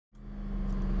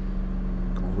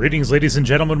Greetings, ladies and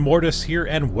gentlemen, Mortus here,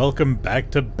 and welcome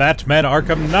back to Batman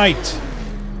Arkham Knight.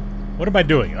 What am I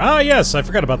doing? Ah, yes, I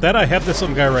forgot about that. I have this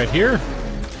little guy right here.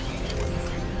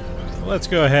 Let's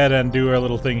go ahead and do our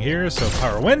little thing here. So,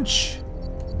 power winch.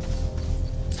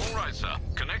 All right, sir.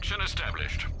 Connection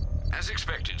established. As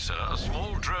expected, sir, a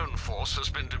small drone force has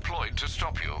been deployed to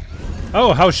stop you.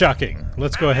 Oh, how shocking.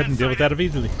 Let's go ahead and deal with that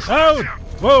immediately. Oh!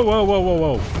 Whoa, whoa, whoa,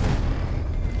 whoa, whoa.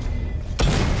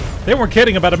 They weren't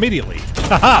kidding about immediately.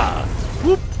 Haha!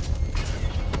 Whoop!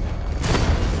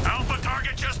 Alpha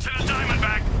target just hit a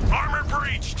Diamondback. Armor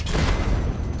breached.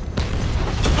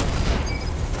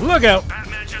 Look out!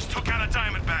 Batman just took out a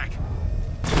Diamondback.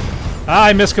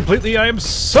 I missed completely. I am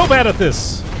so bad at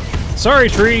this. Sorry,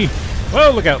 tree.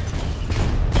 Whoa, look out.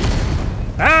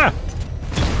 Ah!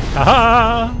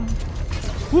 Haha!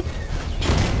 Whoop!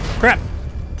 Crap.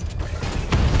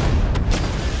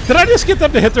 Did I just get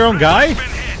them to hit their own guy?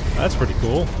 That's pretty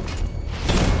cool.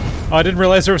 Oh, I didn't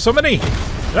realize there were so many.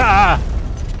 Ah!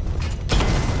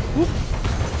 Whoop.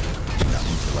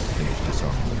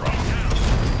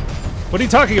 What are you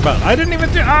talking about? I didn't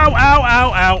even do. Ow! Ow!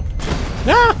 Ow! Ow!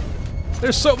 Ah!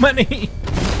 There's so many.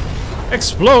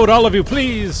 Explode, all of you,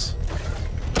 please.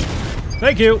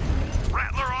 Thank you.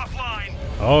 Rattler offline.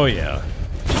 Oh yeah.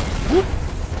 Whoop.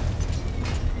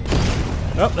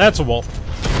 Oh, that's a wall.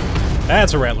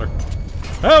 That's a rattler.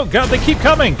 Oh god, they keep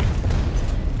coming.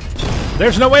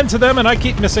 There's no end to them, and I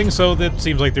keep missing, so that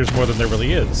seems like there's more than there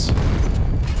really is.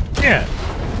 Yeah.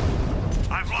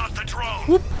 I've lost the drone.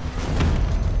 Whoop.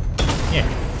 Yeah.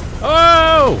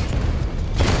 Oh!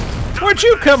 Where'd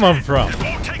you come from? It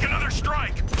won't take another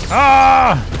strike.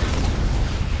 Ah!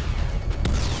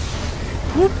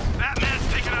 Whoop.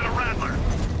 Batman's taken out a Rattler.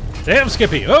 Damn,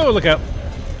 Skippy. Oh, look out.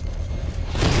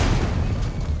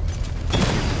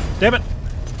 Damn it.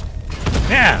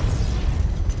 Yeah.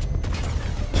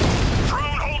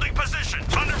 Drone holding position.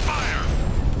 Under fire.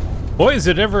 Boy, is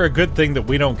it ever a good thing that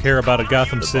we don't care about a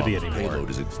Gotham City The anymore. payload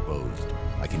is exposed.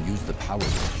 I can use the power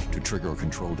switch to trigger a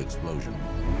controlled explosion.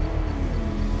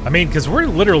 I mean, because we're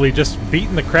literally just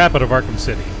beating the crap out of Arkham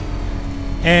City.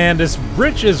 And as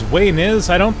rich as Wayne is,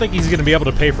 I don't think he's going to be able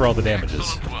to pay for all the damages.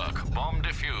 Excellent work. Bomb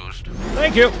defused.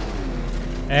 Thank you.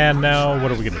 And now,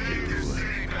 what are we going to do?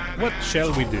 What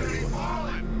shall we do?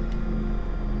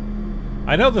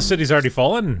 I know the city's already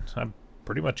fallen. I'm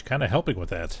pretty much kind of helping with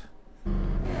that.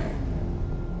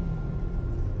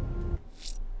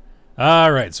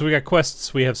 Alright, so we got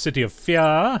quests. We have City of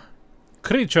Fear,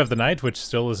 Creature of the Night, which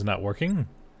still is not working,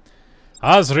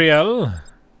 Azrael,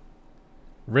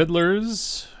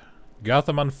 Riddlers,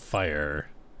 Gotham on Fire.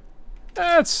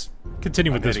 Let's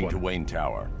continue with this heading one. to Wayne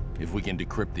Tower. If we can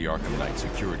decrypt the Arkham Knight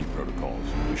security protocols,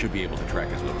 we should be able to track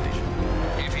his location.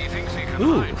 If he thinks he can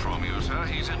hide from you, sir,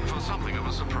 he's in for something of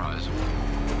a surprise.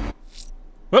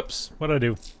 Whoops, what'd I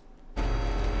do?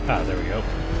 Ah, there we go.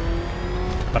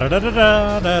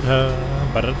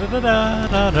 Ba-da-da-da-da-da-da,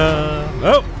 ba-da-da-da-da-da-da.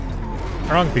 Oh!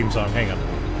 Wrong theme song, hang on.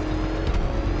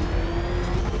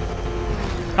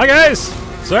 Hi guys!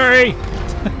 Sorry!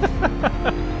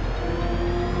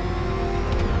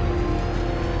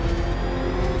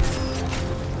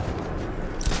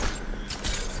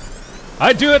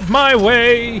 I do it my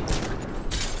way!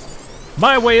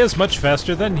 My way is much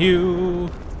faster than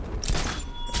you.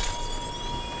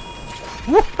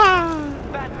 Woo-ha!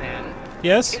 Batman,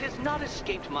 Yes? it has not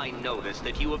escaped my notice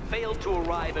that you have failed to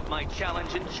arrive at my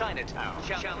challenge in Chinatown.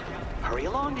 Hurry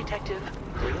along, detective.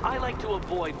 I like to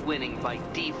avoid winning by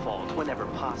default whenever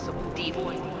possible.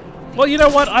 Default. Well, you know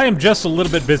what? I am just a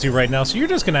little bit busy right now, so you're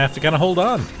just gonna have to kind of hold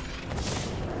on.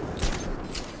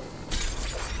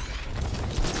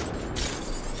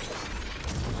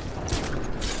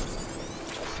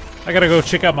 I gotta go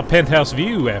check out my penthouse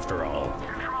view, after all.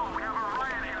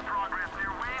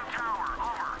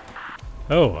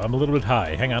 Oh, I'm a little bit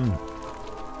high. Hang on.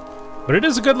 But it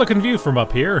is a good-looking view from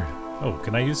up here. Oh,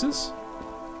 can I use this?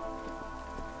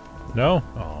 No?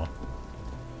 Oh.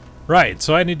 Right,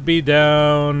 so I need to be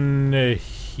down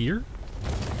here?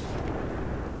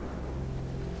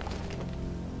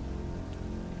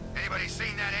 Anybody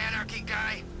seen that anarchy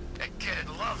guy? That kid'd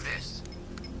love this.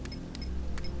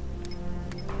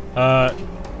 Oh,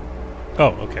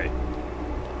 okay.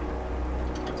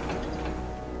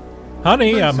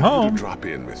 Honey, I'm Nice of you home. to drop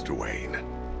in, Mr. Wayne.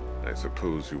 I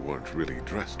suppose you weren't really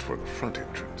dressed for the front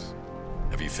entrance.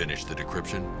 Have you finished the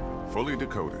decryption? Fully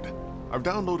decoded. I've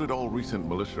downloaded all recent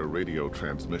militia radio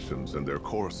transmissions and their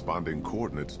corresponding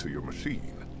coordinates to your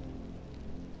machine.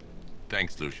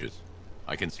 Thanks, Lucius.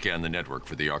 I can scan the network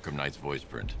for the Arkham Knight's voice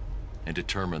print and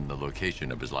determine the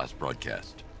location of his last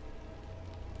broadcast.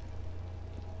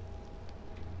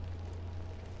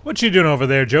 What you doing over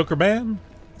there, Joker Man?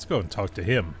 Let's go and talk to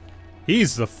him.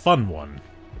 He's the fun one.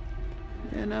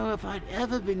 You know, if I'd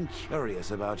ever been curious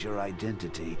about your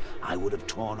identity, I would have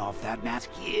torn off that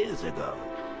mask years ago.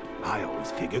 I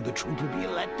always figured the truth would be a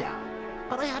letdown.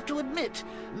 But I have to admit,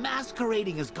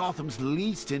 masquerading as Gotham's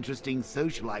least interesting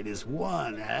socialite is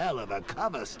one hell of a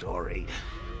cover story.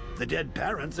 The dead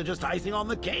parents are just icing on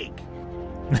the cake.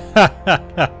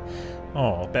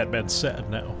 Oh, Batman's sad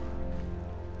now.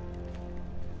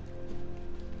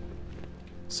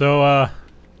 So,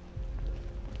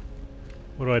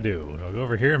 what do I do? I'll go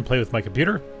over here and play with my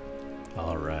computer?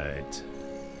 Alright.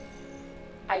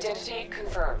 Identity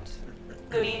confirmed.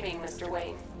 Good evening, Mr.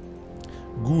 Wayne.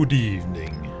 Good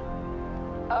evening.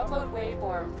 Upload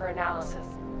waveform for analysis.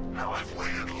 Now I've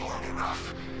waited long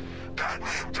enough.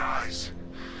 Batman dies.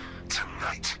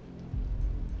 Tonight.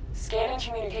 Scanning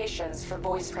communications for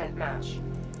voice print match.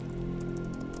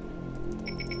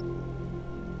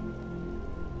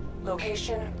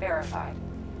 Location verified.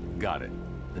 Got it.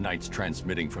 The Knight's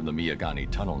transmitting from the Miyagani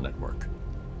tunnel network.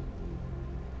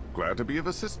 Glad to be of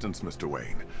assistance, Mr.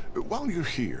 Wayne. While you're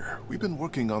here, we've been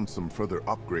working on some further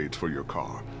upgrades for your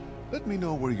car. Let me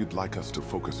know where you'd like us to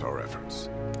focus our efforts.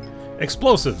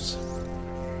 Explosives.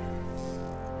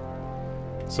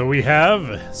 So we have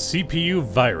CPU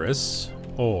virus,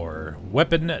 or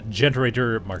weapon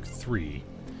generator Mark III.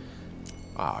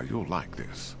 Ah, you'll like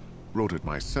this. Wrote it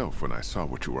myself when I saw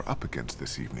what you were up against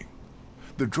this evening.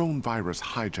 The drone virus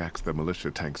hijacks the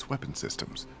militia tank's weapon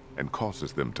systems and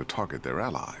causes them to target their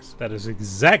allies. That is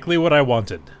exactly what I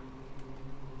wanted.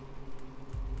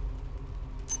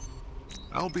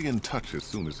 I'll be in touch as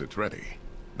soon as it's ready.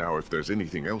 Now, if there's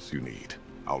anything else you need,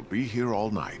 I'll be here all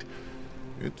night.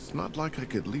 It's not like I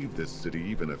could leave this city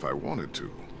even if I wanted to.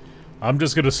 I'm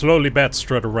just gonna slowly bat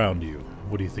strut around you.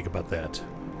 What do you think about that?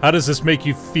 How does this make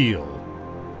you feel?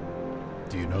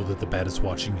 Do you know that the bat is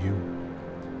watching you?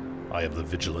 I am the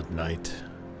vigilant knight.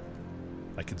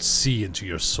 I can see into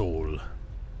your soul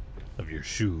of your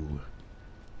shoe.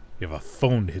 You have a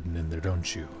phone hidden in there,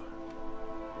 don't you?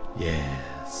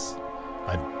 Yes,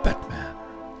 I'm Batman.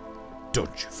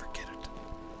 Don't you forget it.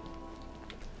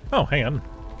 Oh, hang on.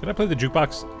 Can I play the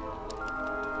jukebox?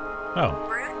 Oh.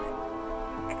 Bruce?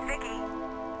 It's Vicky.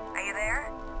 Are you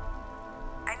there?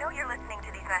 I know you're listening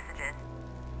to these messages.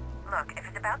 Look, if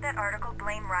it's about that article,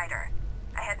 blame Ryder.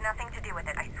 I had nothing to do with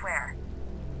it, I swear.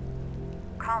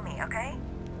 Call me, okay?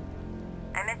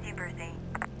 I miss you, Brucey.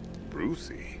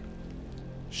 Brucey?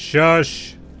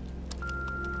 Shush.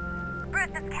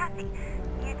 Bruce, it's Cassie.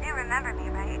 You do remember me,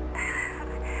 right?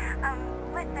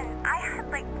 Listen, I had,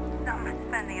 so much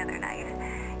fun the other night.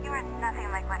 You were nothing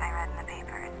like what I read in the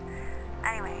papers.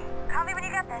 Anyway, call me when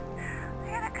you get this. I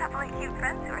had a couple of cute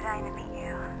friends who are dying to meet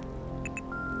you.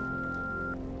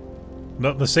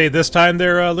 Nothing to say this time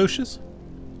there, Lucius?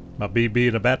 About me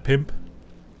being a bat pimp?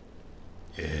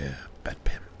 Yeah, bat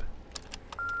pimp.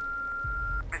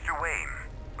 Mr. Wayne,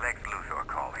 Lex Luthor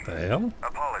calling. The hell?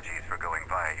 Apologies for going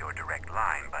via your direct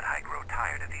line, but I grow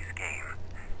tired of these games.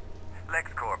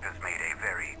 LexCorp has made a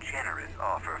very generous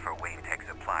offer for Wayne Tech's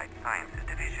Applied Sciences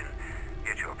division,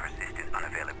 yet your persistent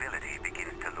unavailability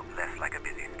begins to look less like a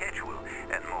busy schedule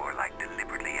and more like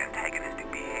deliberately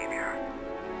antagonistic behavior.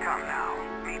 Come now,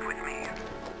 meet with me.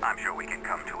 I'm sure we can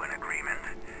come to an agreement.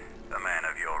 A man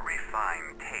of your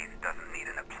refined taste doesn't need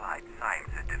an Applied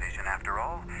Sciences division after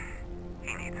all.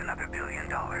 He needs another $1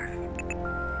 billion.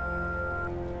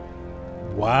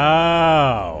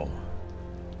 Wow.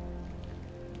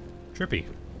 Trippy.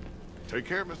 Take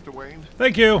care, Mr. Wayne.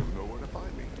 Thank you. You know where to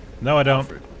find me. No, I don't.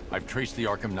 Alfred. I've traced the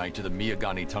Arkham Knight to the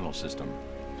Miyagani tunnel system.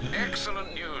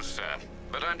 Excellent news, sir.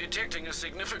 But I'm detecting a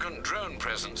significant drone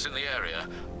presence in the area.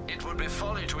 It would be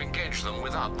folly to engage them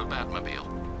without the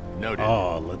Batmobile. Noted.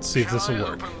 Oh, let's see if this will Shall I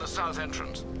work. open the south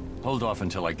entrance? Hold off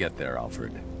until I get there,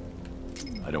 Alfred.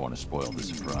 I don't want to spoil the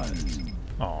surprise.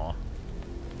 Aw.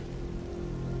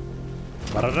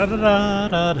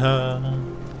 Ba-da-da-da-da-da.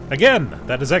 Again,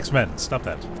 that is X-Men. Stop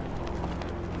that.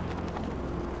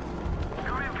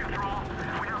 Command Control, we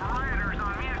have rioters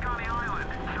on Miyagani Island.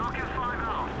 Falcon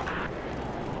 5-0.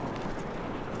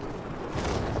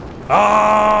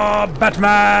 Ah,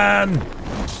 Batman!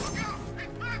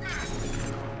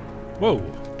 Whoa.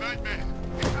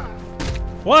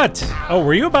 What? Oh,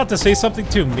 were you about to say something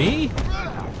to me?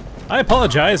 I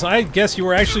apologize. I guess you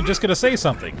were actually just gonna say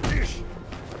something.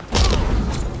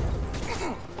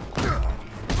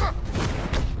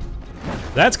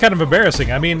 That's kind of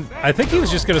embarrassing. I mean, I think he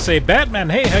was just gonna say, Batman,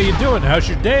 hey, how you doing? How's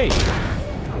your day?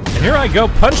 And here I go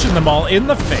punching them all in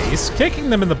the face, kicking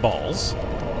them in the balls,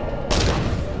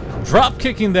 drop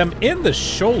kicking them in the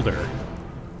shoulder.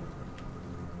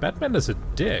 Batman is a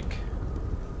dick.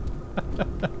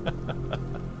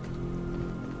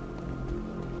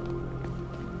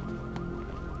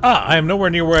 Ah, I am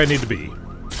nowhere near where I need to be.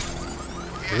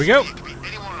 Here we go.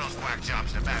 Any one of those whack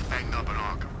jobs that Bat banged up in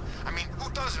Arkham. I mean,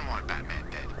 who doesn't want Batman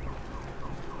dead?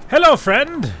 Hello,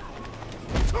 friend.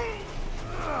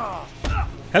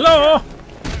 Hello.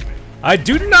 I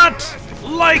do not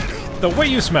like the way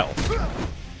you smell.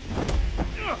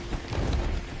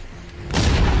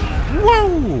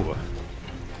 Whoa!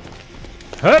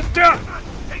 Ah,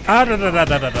 da, da, da,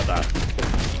 da, da, da.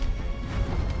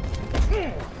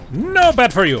 No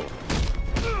bat for you.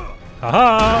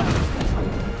 Haha.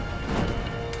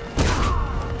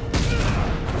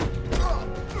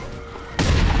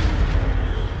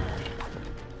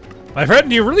 My friend,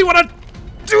 do you really want to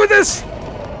do this?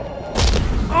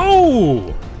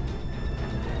 Oh!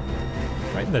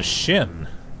 Right in the shin.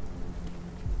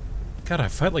 God, I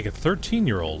fight like a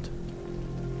 13-year-old.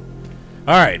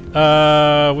 Alright,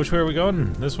 which way are we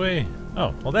going? This way?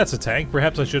 Oh, well that's a tank.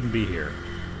 Perhaps I shouldn't be here.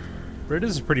 But it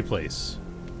is a pretty place.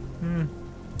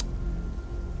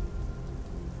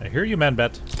 I hear you,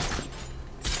 Man-Bet.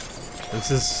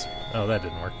 This is... Oh, that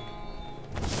didn't work.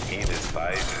 He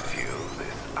despises you,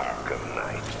 this Arkham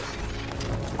Knight.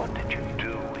 What did you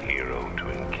do, hero, to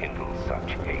enkindle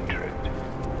such hatred?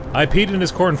 I peed in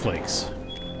his cornflakes.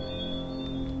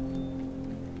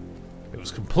 It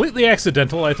was completely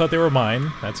accidental. I thought they were mine.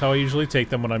 That's how I usually take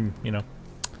them when I'm, you know,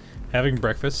 having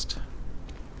breakfast.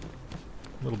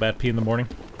 Little bat pee in the morning.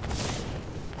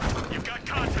 You've got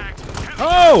contact.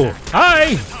 Oh!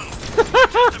 Hi!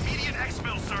 Immediate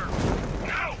exfil, sir.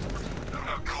 No! I'm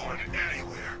not going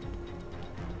anywhere.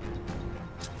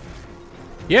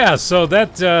 Yeah, so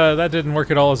that didn't work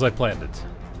at all as I planned it.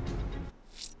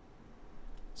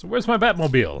 So where's my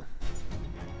Batmobile?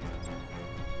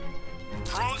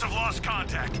 Drones have lost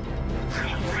contact.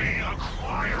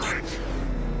 Reacquire it.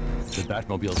 The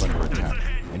Batmobile's under attack.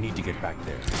 I need to get back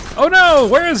there. Oh no!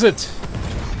 Where is it?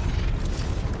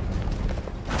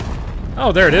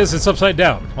 Oh, there it is. It's upside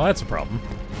down. Well, that's a problem.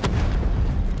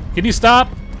 Can you stop?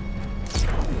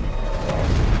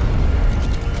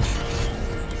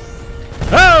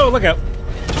 Oh, look out!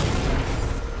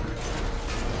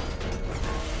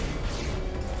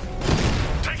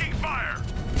 Taking fire.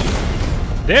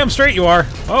 Damn straight you are.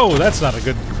 Oh, that's not a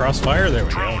good crossfire. There we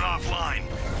Drone go. offline.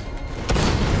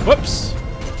 Whoops!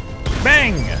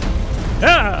 Bang!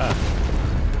 Ah!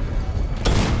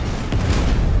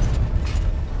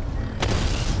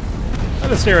 I'll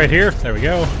just stay right here. There we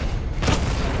go.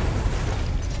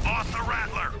 Off the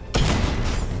Rattler.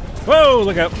 Whoa!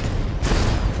 Look out!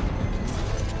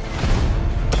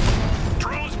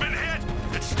 Drone's been hit.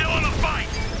 It's still in the fight.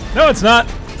 No, it's not.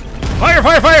 Fire!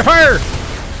 Fire! Fire! Fire!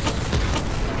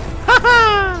 Ha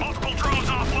ha! Multiple drones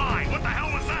offline. What the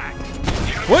hell was that?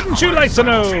 Wouldn't you like to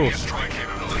know? Strike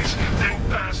capabilities. Think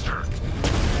faster.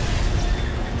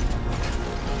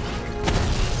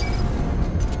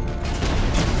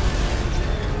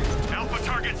 Alpha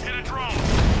targets hit a drone.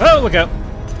 Oh, look out!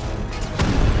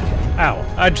 Ow!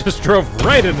 I just drove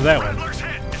right into that one. Rattler's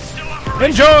hit. It's still operational.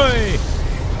 Enjoy!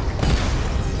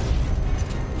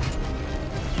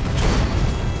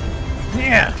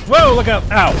 Yeah! Whoa! Look out!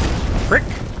 Ow! Frick!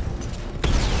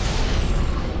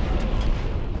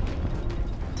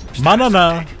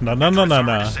 Ma-na-na!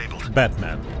 Na-na-na-na-na!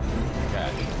 Batman.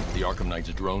 Cash, the Arkham Knight's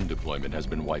drone deployment has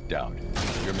been wiped out.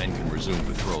 Your men can resume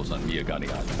patrols on Miyagani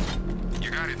Island.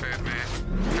 You got it, Batman.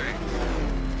 Okay.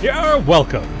 You're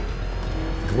welcome.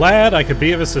 Glad I could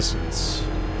be of assistance.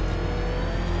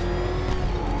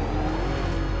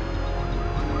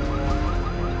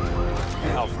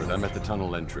 Alfred, I'm at the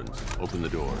tunnel entrance. Open the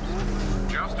doors.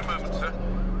 Just a moment, sir.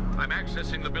 I'm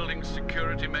accessing the building's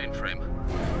security mainframe.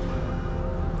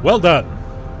 Well done.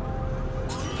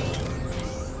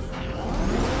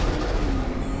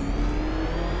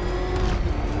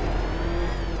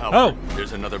 Alfred,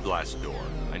 there's another blast door.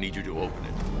 I need you to open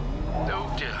it.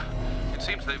 Oh dear. It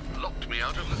seems they've locked me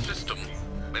out of the system.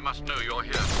 They must know you're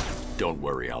here. Don't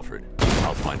worry, Alfred.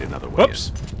 I'll find another way.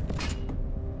 Whoops.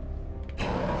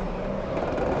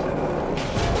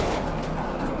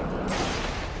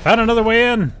 Found another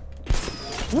way in.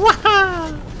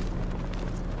 Waha!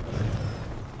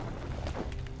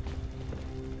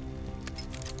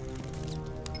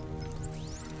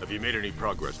 Have you made any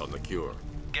progress on the cure?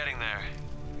 Getting there.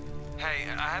 Hey,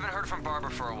 I haven't heard from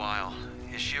Barbara for a while.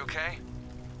 Is she okay?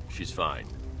 She's fine.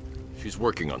 She's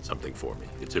working on something for me.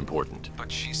 It's important. But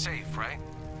she's safe, right?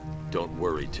 Don't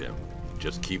worry, Tim.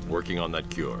 Just keep working on that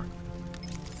cure.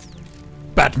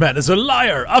 Batman is a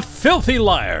liar! A filthy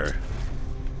liar!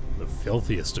 The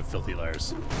filthiest of filthy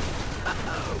liars.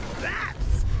 Oh,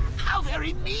 bats!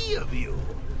 very me of you.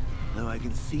 Though I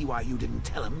can see why you didn't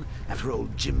tell him after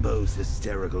old Jimbo's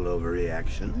hysterical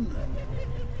overreaction.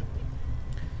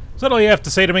 Is that all you have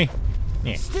to say to me?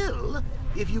 Yeah. Still,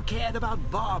 if you cared about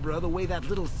Barbara the way that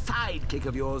little sidekick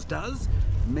of yours does,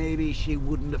 maybe she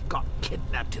wouldn't have got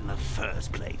kidnapped in the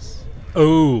first place.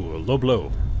 Oh, low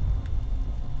blow.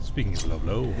 Speaking of low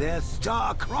blow. They're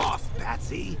star-crossed,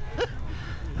 Patsy.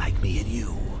 Like me and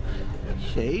you.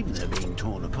 Shame they're being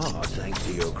torn apart thanks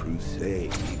to your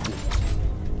crusade.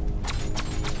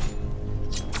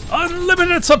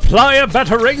 Unlimited supply of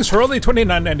batarangs for only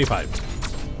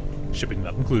 $29.95. Shipping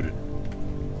not included.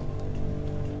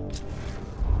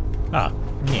 Ah,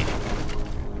 yeah.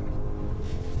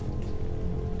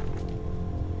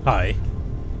 Hi. Do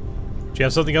you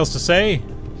have something else to say?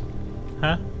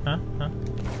 Huh? Huh? Huh?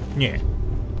 Yeah.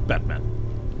 Batman.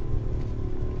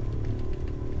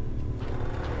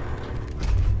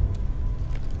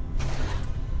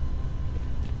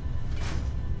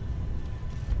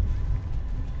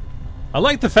 I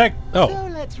like the fact... Oh. So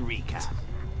let's recap.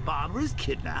 Barbara's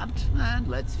kidnapped, and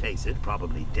let's face it,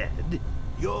 probably dead.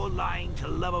 You're lying to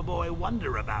Loverboy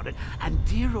Wonder about it, and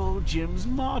dear old Jim's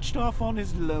marched off on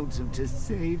his lonesome to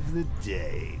save the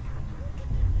day.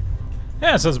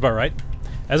 Yeah, sounds about right.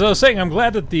 As I was saying, I'm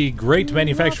glad that the great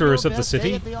manufacturers of the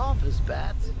city... At the office,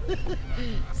 Bats.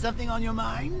 Something on your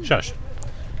mind? Shush.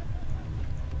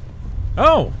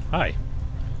 Oh, hi.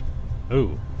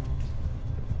 Ooh.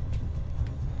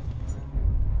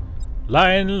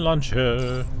 Line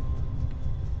launcher.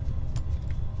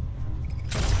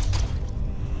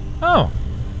 Oh.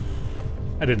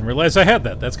 I didn't realize I had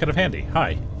that. That's kind of handy.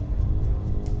 Hi.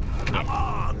 Come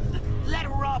on! Let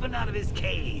Robin out of his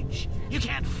cage. You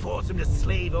can't force him to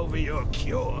slave over your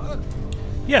cure.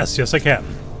 Yes, yes I can.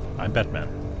 I'm Batman.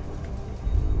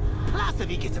 Plus, if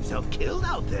he gets himself killed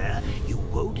out there, you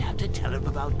won't have to tell him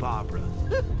about Barbara.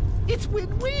 It's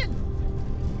win-win.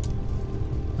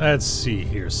 Let's see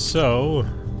here. So...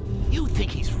 You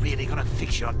think he's really gonna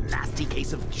fix your nasty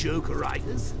case of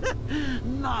Jokeritis?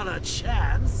 Not a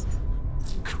chance.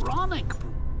 Chronic.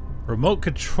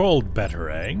 Remote-controlled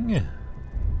Batarang.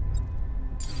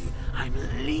 I'm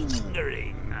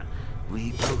lingering.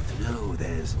 We both know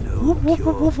there's no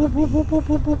cure for me.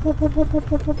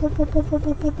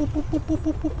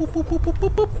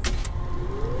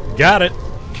 Got it.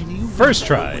 Can you First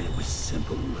try. When it was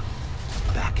simple?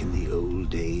 Back in the old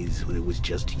days when it was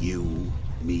just you,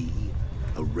 me,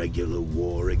 a regular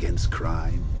war against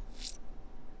crime.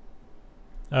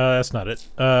 That's not it.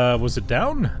 Was it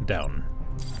down? Down.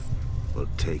 Well,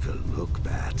 take a look,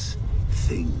 Bats.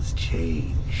 Things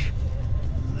change.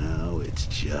 Now it's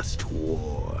just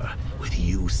war, with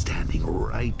you standing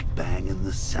right bang in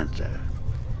the center.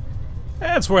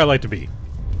 That's where I like to be.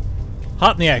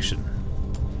 Hot in the action.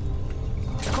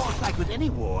 Of course, like with any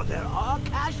war, there are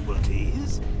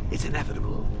casualties. It's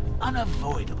inevitable,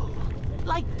 unavoidable.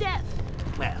 Like death.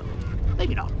 Well,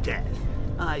 maybe not death.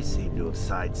 I seem to have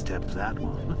sidestepped that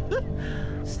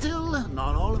one. Still,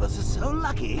 not all of us are so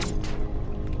lucky.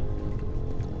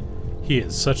 He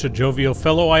is such a jovial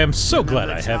fellow. I am so glad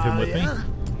I have him with me.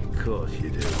 Of course you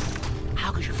do.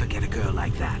 How could you forget a girl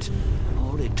like that?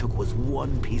 All it took was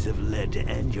one piece of lead to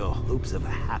end your hopes of a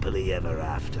happily ever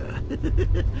after.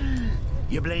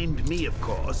 You blamed me, of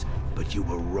course, but you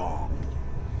were wrong.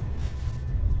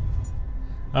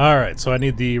 Alright, so I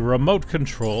need the remote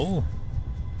control.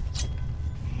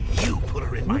 You put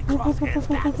her in my crosshairs,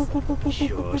 Bats.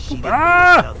 Sure, she didn't do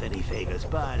herself any favors,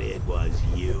 but it was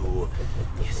you.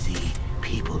 You see,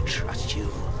 people trust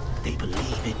you. They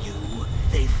believe in you.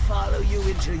 They follow you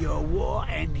into your war,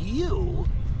 and you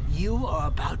are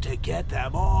about to get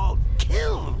them all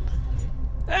killed.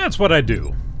 That's what I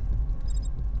do.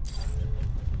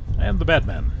 I am the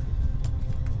Batman.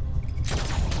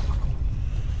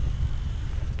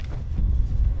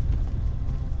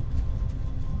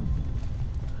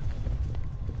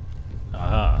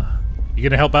 Aha. You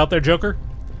gonna help out there, Joker?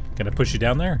 Gonna push you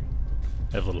down there?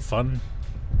 Have a little fun?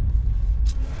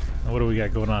 What do we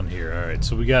got going on here? Alright,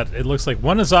 so we got, it looks like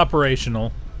one is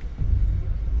operational.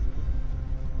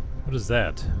 What is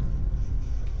that?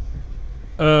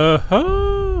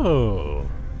 Oh.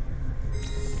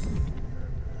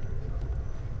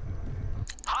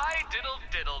 Hi,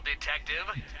 diddle, detective.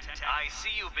 I see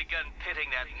you've begun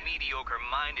pitting that mediocre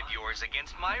mind of yours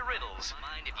against my riddles.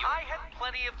 I had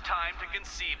plenty of time to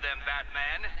conceive them,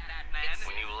 Batman.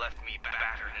 When you left me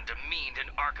battered and demeaned in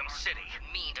Arkham City.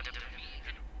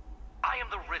 I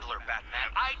am the Riddler, Batman.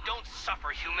 I don't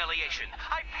suffer humiliation.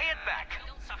 I pay it back.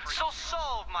 So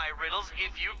solve my riddles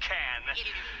if you can.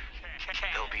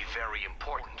 They'll be very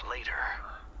important later.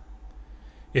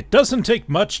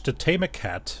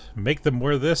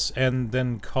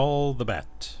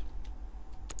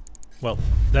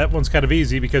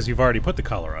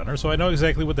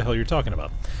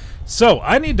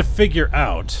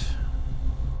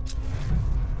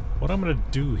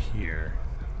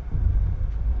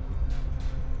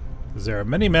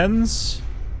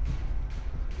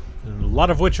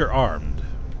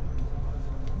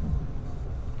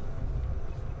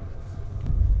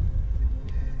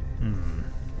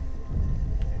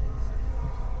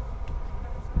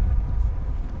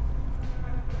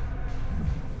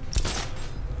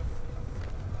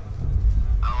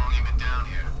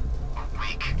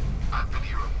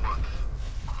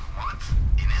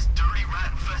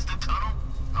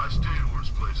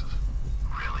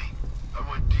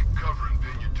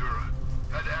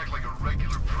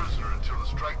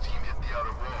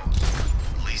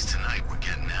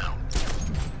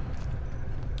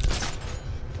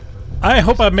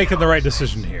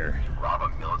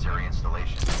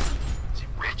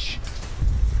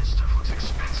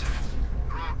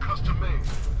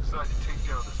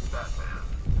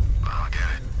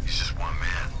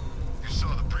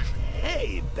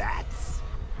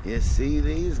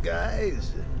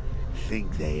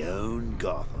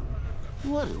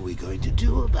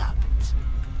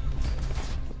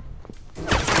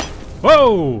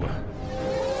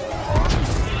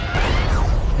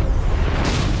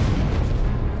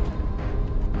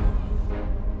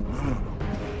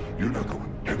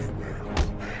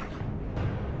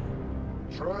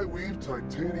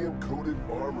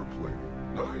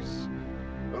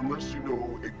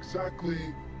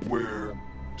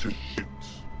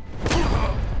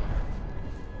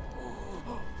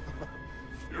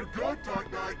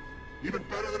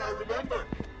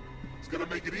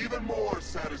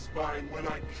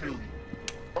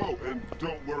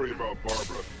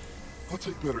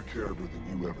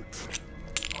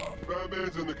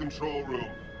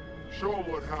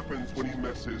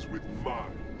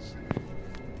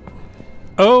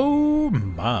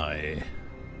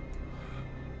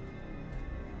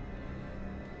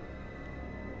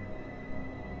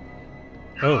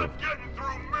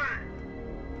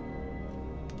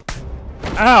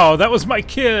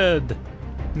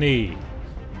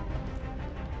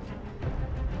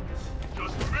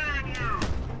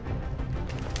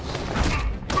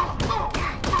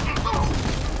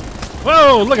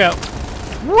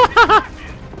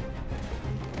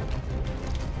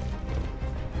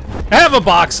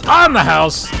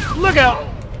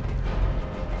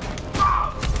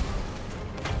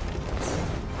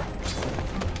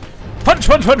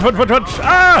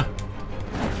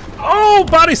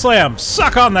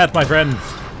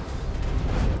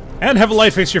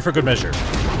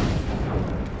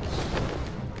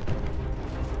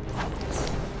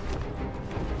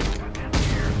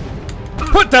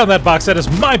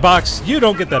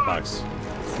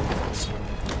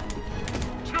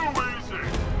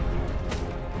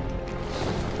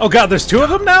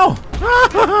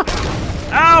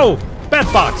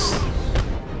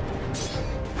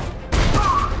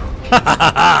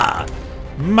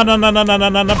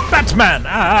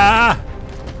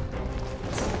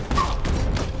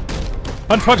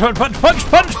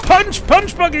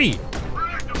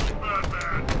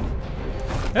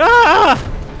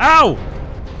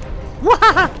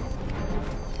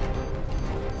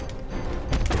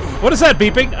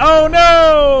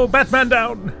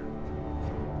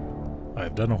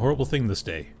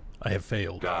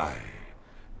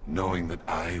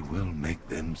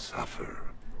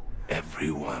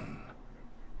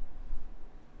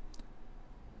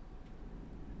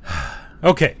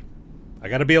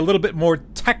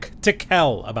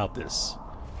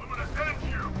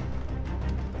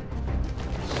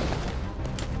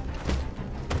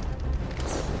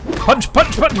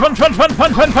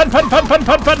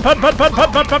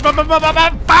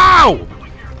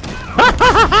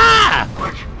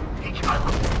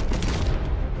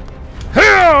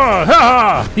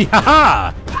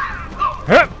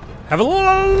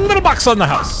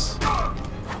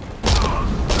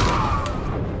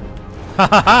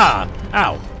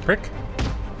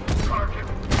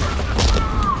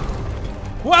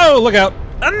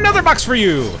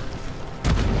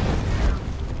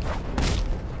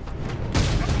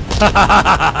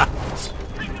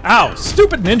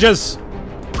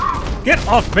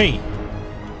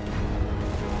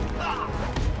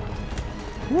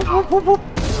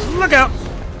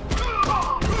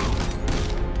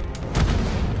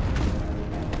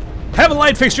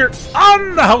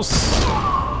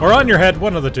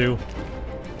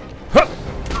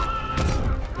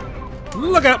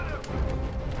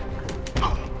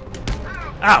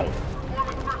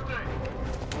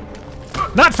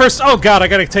 Not first! Oh god, I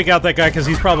gotta take out that guy because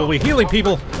he's probably healing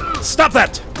people. Stop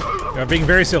that! You're being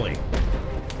very silly.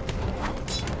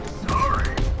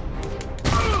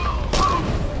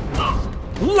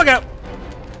 Look out!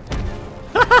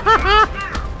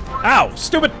 Ow!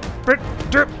 Stupid!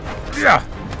 Yeah.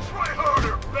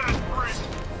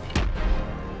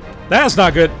 That's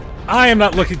not good. I am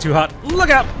not looking too hot. Look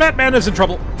out! Batman is in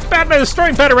trouble. Batman is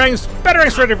throwing batarangs.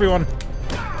 Batarangs for everyone.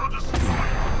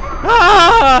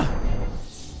 Ah!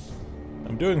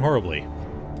 I'm doing horribly.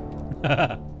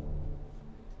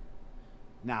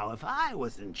 Now, if I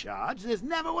was in charge, this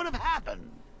never would have happened.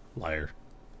 Liar.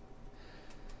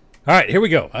 Alright, here we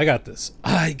go. I got this.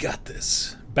 I got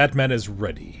this. Batman is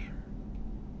ready.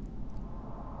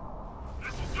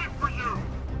 This is it for you.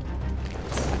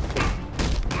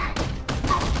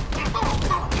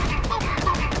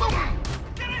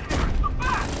 Get in here! The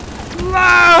bat!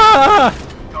 Ah!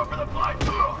 Go for the fly.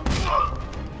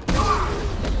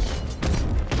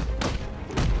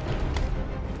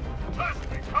 Test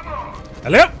me, come on!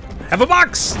 Hello? Have a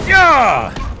box!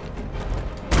 Yeah!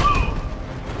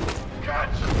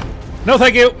 No,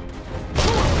 thank you.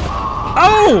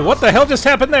 Oh, what the hell just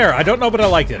happened there? I don't know, but I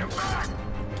like it.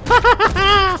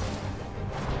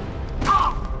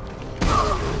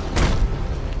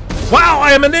 Wow,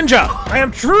 I am a ninja! I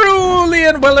am truly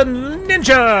and well a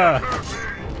ninja!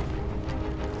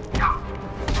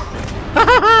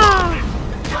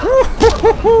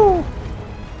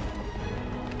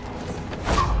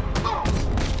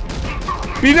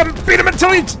 Beat him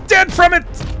until he's dead from it!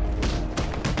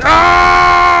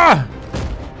 Ah!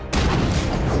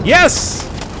 Yes!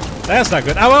 That's not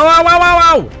good. Ow, ow, ow, ow, ow,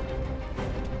 ow!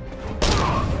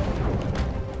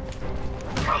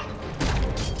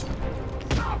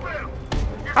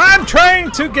 I'm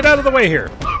trying to get out of the way here.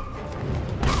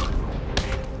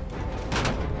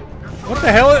 What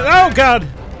the hell? Oh, God!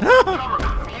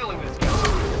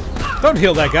 Don't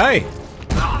heal that guy.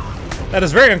 That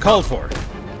is very uncalled for.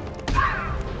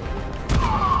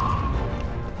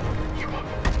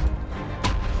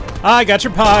 I got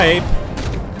your pipe.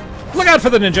 Look out for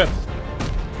the ninja.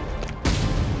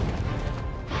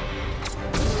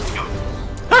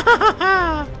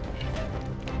 Ha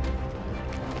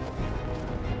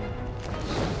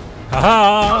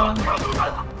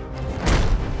ha.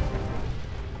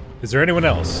 Is there anyone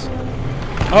else?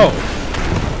 Oh.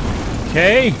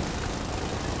 Okay.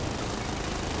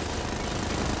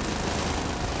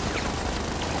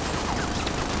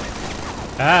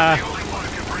 Ah.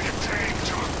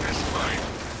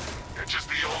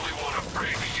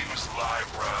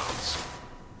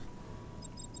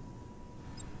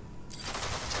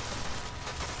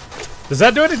 Does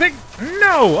that do anything?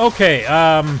 No! Okay,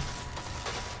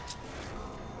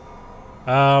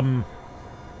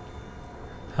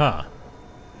 huh.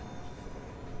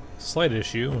 Slight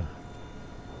issue.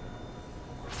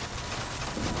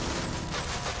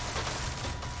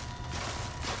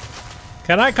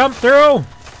 Can I come through?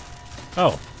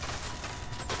 Oh.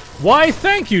 Why,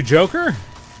 thank you, Joker.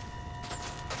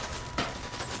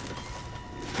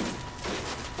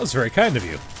 That's very kind of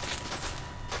you.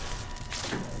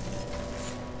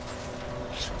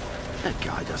 That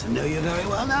guy doesn't know you very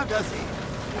well now, does he?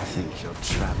 I think you're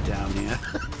trapped down here.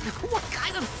 What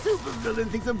kind of supervillain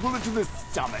thinks a bullet to the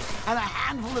stomach and a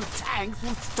handful of tanks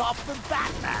will stop the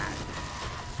Batman?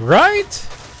 Right?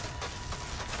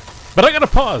 But I gotta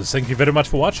pause. Thank you very much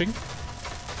for watching.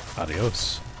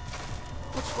 Adios.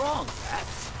 What's wrong, Pat?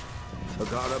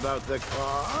 Forgot about the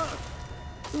car?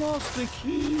 Lost the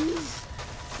keys?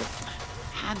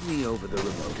 Hand me over the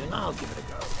remote and I'll give it a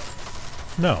go.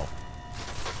 No.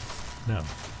 No.